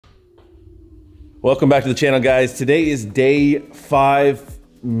Welcome back to the channel, guys. Today is day 5,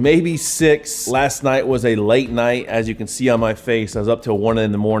 maybe 6. Last night was a late night. As you can see on my face, I was up till 1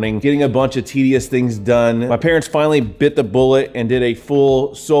 in the morning getting a bunch of tedious things done. My parents finally bit the bullet and did a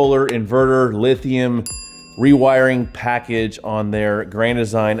full solar inverter, lithium rewiring package on their Grand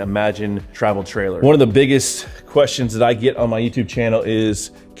Design Imagine travel trailer. One of the biggest questions that I get on my YouTube channel is,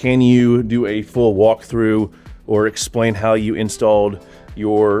 can you do a full walkthrough or explain how you installed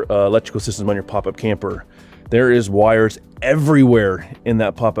your electrical system on your pop-up camper? There is wires everywhere in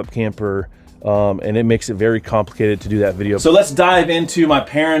that pop-up camper, and it makes it very complicated to do that video. So let's dive into my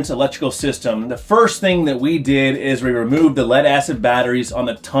parents' electrical system. The first thing that we did is we removed the lead acid batteries on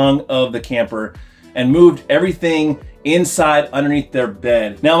the tongue of the camper and moved everything inside underneath their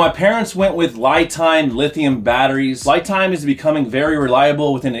bed. Now, my parents went with Lithium lithium batteries. Lithium is becoming very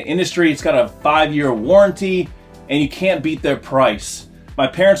reliable within the industry. It's got a 5-year warranty and you can't beat their price. My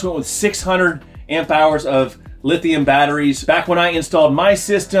parents went with 600 amp hours of lithium batteries. Back when I installed my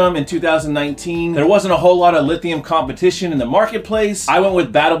system in 2019, there wasn't a whole lot of lithium competition in the marketplace. I went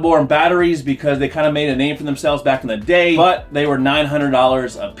with Battle-Born batteries because they kind of made a name for themselves back in the day, but they were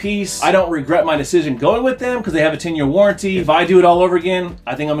 $900 a piece. I don't regret my decision going with them because they have a 10-year warranty. If I do it all over again,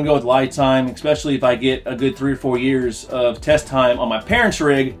 I think I'm gonna go with Lithium, especially if I get a good 3 or 4 years of test time on my parents'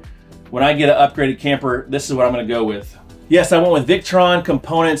 rig. When I get an upgraded camper, this is what I'm gonna go with. Yes, I went with Victron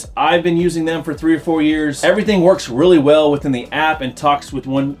components. I've been using them for 3 or 4 years. Everything works really well within the app and talks with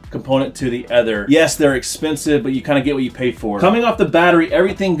one component to the other. Yes, they're expensive, but you kind of get what you pay for. Coming off the battery,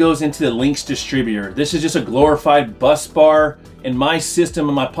 everything goes into the Links distributor. This is just a glorified bus bar. In my system,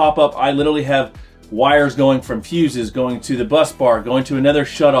 in my pop-up, I literally have wires going from fuses, going to the bus bar, going to another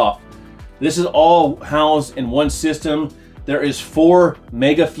shutoff. This is all housed in one system. There is 4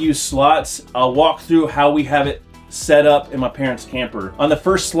 mega fuse slots. I'll walk through how we have it set up in my parents' camper. On the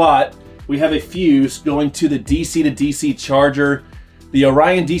first slot, we have a fuse going to the DC to DC charger. The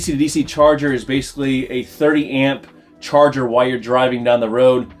Orion DC to DC charger is basically a 30 amp charger while you're driving down the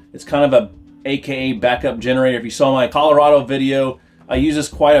road. It's kind of a AKA backup generator. If you saw my Colorado video, I use this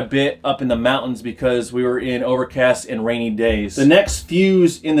quite a bit up in the mountains because we were in overcast and rainy days. The next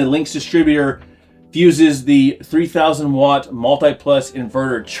fuse in the Links distributor fuses the 3000 watt multi-plus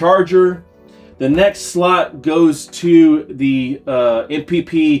inverter charger. The next slot goes to the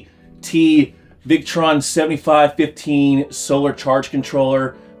MPPT Victron 7515 solar charge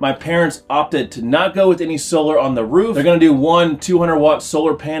controller. My parents opted to not go with any solar on the roof. They're gonna do one 200 watt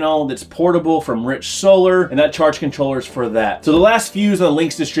solar panel that's portable from Rich Solar, and that charge controller is for that. So the last fuse on the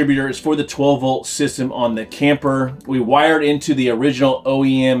Links distributor is for the 12 volt system on the camper. We wired into the original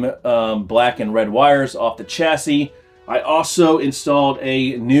OEM black and red wires off the chassis. I also installed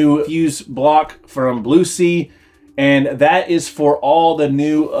a new fuse block from Blue Sea, and that is for all the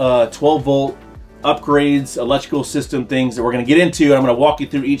new 12 volt upgrades, electrical system things that we're gonna get into, and I'm gonna walk you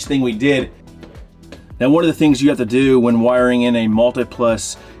through each thing we did. Now, one of the things you have to do when wiring in a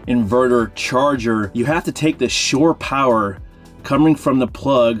multi-plus inverter charger, you have to take the shore power coming from the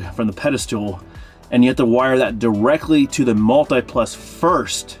plug, from the pedestal, and you have to wire that directly to the multi-plus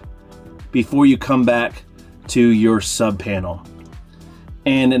first before you come back to your sub panel.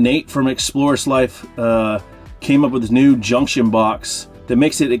 And Nate from Explorers Life came up with this new junction box that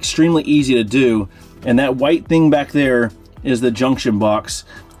makes it extremely easy to do. And that white thing back there is the junction box.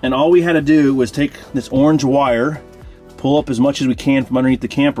 And all we had to do was take this orange wire, pull up as much as we can from underneath the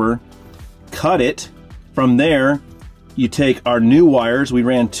camper, cut it. From there, you take our new wires. We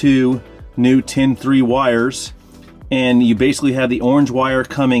ran 2 new 10-3 wires, and you basically have the orange wire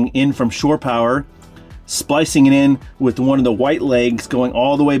coming in from shore power, splicing it in with one of the white legs going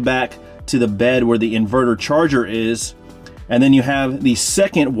all the way back to the bed where the inverter charger is. And then you have the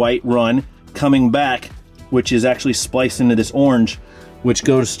second white run coming back, which is actually spliced into this orange, which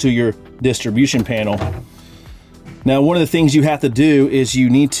goes to your distribution panel. Now, one of the things you have to do is you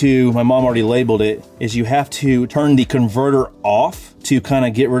need to, my mom already labeled it, is you have to turn the converter off to kind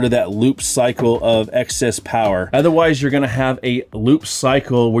of get rid of that loop cycle of excess power. Otherwise, you're gonna have a loop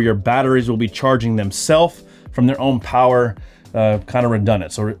cycle where your batteries will be charging themselves from their own power, kind of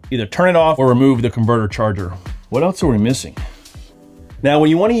redundant. So either turn it off or remove the converter charger. What else are we missing? Now,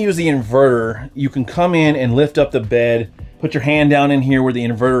 when you wanna use the inverter, you can come in and lift up the bed, put your hand down in here where the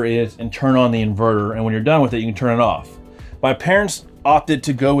inverter is and turn on the inverter. And when you're done with it, you can turn it off. My parents opted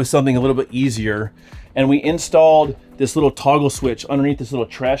to go with something a little bit easier, and we installed this little toggle switch underneath this little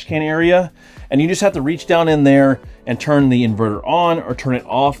trash can area. And you just have to reach down in there and turn the inverter on or turn it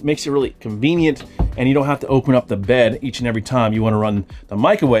off. Makes it really convenient, and you don't have to open up the bed each and every time you want to run the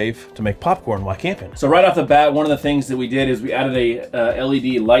microwave to make popcorn while camping. So right off the bat, one of the things that we did is we added a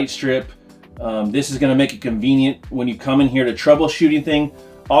LED light strip This is gonna make it convenient when you come in here to troubleshoot anything.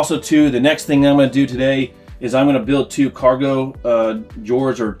 Also too, the next thing I'm gonna do today is I'm gonna build 2 cargo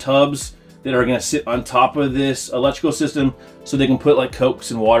drawers or tubs that are gonna sit on top of this electrical system so they can put like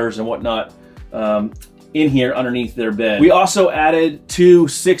Cokes and waters and whatnot in here underneath their bed. We also added 2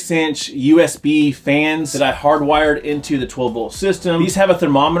 6-inch USB fans that I hardwired into the 12-volt system. These have a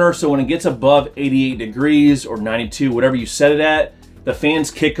thermometer, so when it gets above 88 degrees or 92, whatever you set it at, the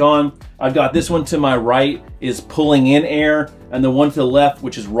fans kick on. I've got this one to my right is pulling in air, and the one to the left,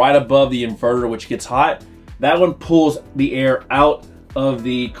 which is right above the inverter, which gets hot, that one pulls the air out of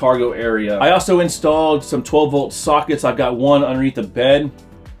the cargo area. I also installed some 12-volt sockets. I've got one underneath the bed,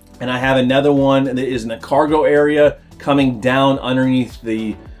 and I have another one that is in the cargo area coming down underneath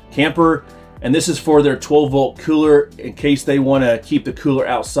the camper. And this is for their 12-volt cooler in case they want to keep the cooler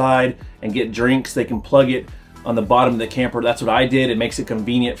outside and get drinks. They can plug it on the bottom of the camper. That's what I did. It makes it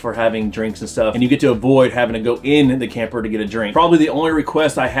convenient for having drinks and stuff. And you get to avoid having to go in the camper to get a drink. Probably the only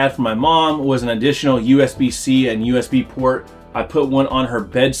request I had from my mom was an additional USB-C and USB port. I put one on her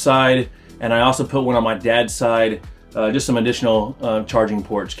bedside, and I also put one on my dad's side. Just some additional charging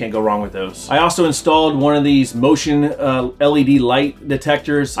ports. Can't go wrong with those. I also installed one of these motion LED light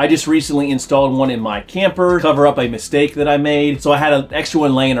detectors. I just recently installed one in my camper to cover up a mistake that I made. So I had an extra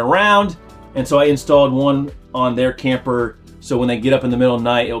one laying around, and so I installed one on their camper so when they get up in the middle of the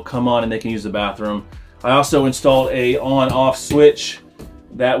night, it'll come on and they can use the bathroom. I also installed a on-off switch.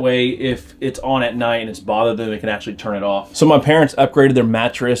 That way, if it's on at night and it's bothered them, they can actually turn it off. So my parents upgraded their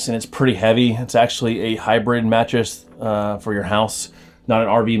mattress, and it's pretty heavy. It's actually a hybrid mattress for your house, not an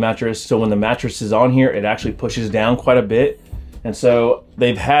RV mattress. So when the mattress is on here, it actually pushes down quite a bit. And so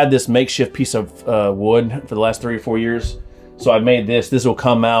they've had this makeshift piece of wood for the last 3 or 4 years. So I've made this. This will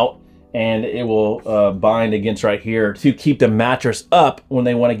come out, and it will bind against right here to keep the mattress up when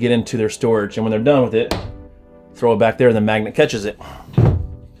they want to get into their storage. And when they're done with it, throw it back there and the magnet catches it.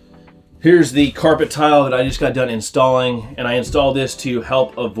 Here's the carpet tile that I just got done installing, and I installed this to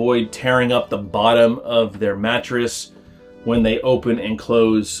help avoid tearing up the bottom of their mattress when they open and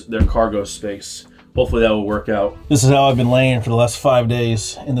close their cargo space. Hopefully that will work out. This is how I've been laying for the last 5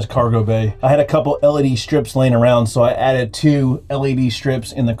 days in this cargo bay. I had a couple LED strips laying around, so I added 2 LED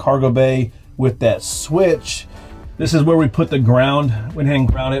strips in the cargo bay with that switch. This is where we put the ground. Went ahead and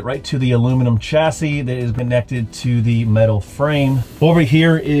ground it right to the aluminum chassis that is connected to the metal frame. Over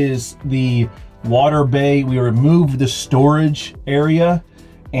here is the water bay. We removed the storage area,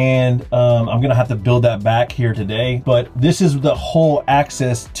 and I'm gonna have to build that back here today. But this is the whole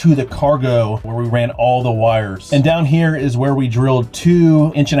access to the cargo where we ran all the wires. And down here is where we drilled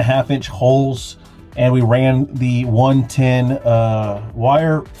 2 1.5-inch holes, and we ran the 110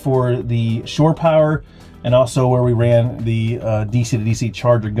 wire for the shore power, and also where we ran the DC to DC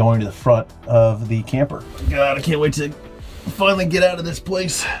charger going to the front of the camper. God, I can't wait to finally get out of this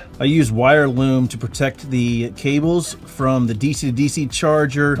place. I use wire loom to protect the cables from the DC to DC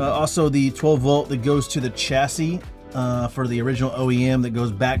charger. Also the 12 volt that goes to the chassis for the original OEM that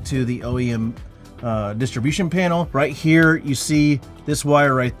goes back to the OEM distribution panel. Right here, you see this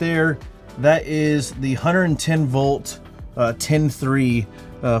wire right there. That is the 110 volt 10.3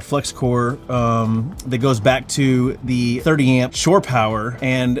 flex core that goes back to the 30 amp shore power,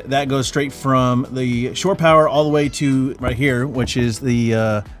 and that goes straight from the shore power all the way to right here, which is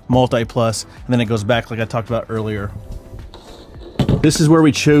the multi plus, and then it goes back like I talked about earlier. This is where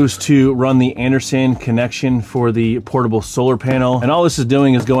we chose to run the Anderson connection for the portable solar panel. And all this is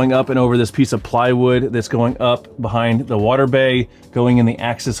doing is going up and over this piece of plywood that's going up behind the water bay, going in the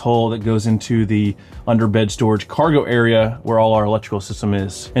access hole that goes into the underbed storage cargo area where all our electrical system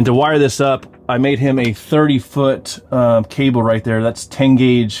is. And to wire this up, I made him a 30-foot cable right there. That's 10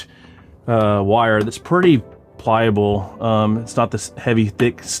 gauge wire that's pretty pliable. It's not this heavy,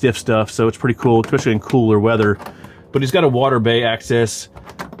 thick, stiff stuff, so it's pretty cool, especially in cooler weather. But he's got a water bay access,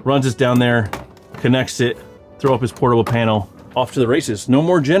 runs this down there, connects it, throw up his portable panel, off to the races. No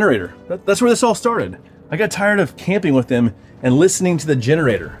more generator. That's where this all started. I got tired of camping with them and listening to the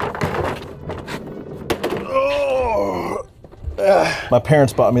generator. Oh. My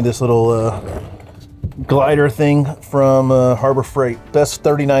parents bought me this little glider thing from Harbor Freight. Best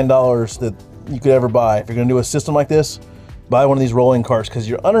 $39 that you could ever buy. If you're gonna do a system like this, buy one of these rolling carts, because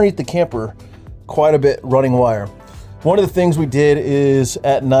you're underneath the camper quite a bit running wire. One of the things we did is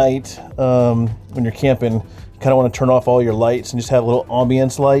at night, when you're camping, you kind of want to turn off all your lights and just have little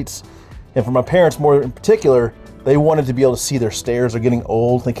ambiance lights. And for my parents more in particular, they wanted to be able to see their stairs. They're getting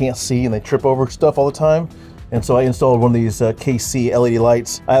old, they can't see, and they trip over stuff all the time. And so I installed one of these KC LED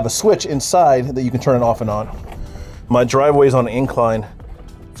lights. I have a switch inside that you can turn it off and on. My driveway is on an incline,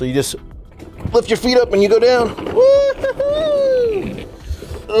 so you just lift your feet up and you go down. Woo-hoo-hoo!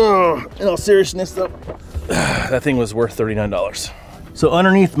 In all seriousness though, that thing was worth $39. So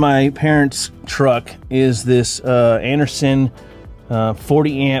underneath my parents' truck is this Anderson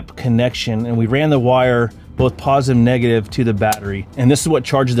 40 amp connection, and we ran the wire both positive and negative to the battery. And this is what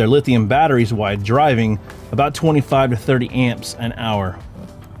charges their lithium batteries while driving, about 25 to 30 amps an hour.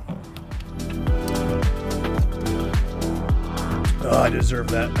 Oh, I deserve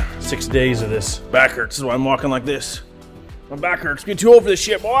that. 6 days of this. Back hurts, is why I'm walking like this. My back hurts. Get too old for this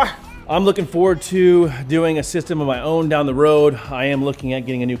shit, boy. I'm looking forward to doing a system of my own down the road. I am looking at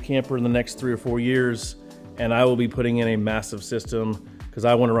getting a new camper in the next 3 or 4 years, and I will be putting in a massive system because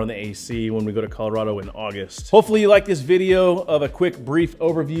I want to run the AC when we go to Colorado in August. Hopefully you like this video of a quick, brief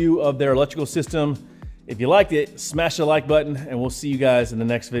overview of their electrical system. If you liked it, smash the like button, and we'll see you guys in the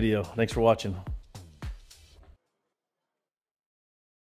next video. Thanks for watching.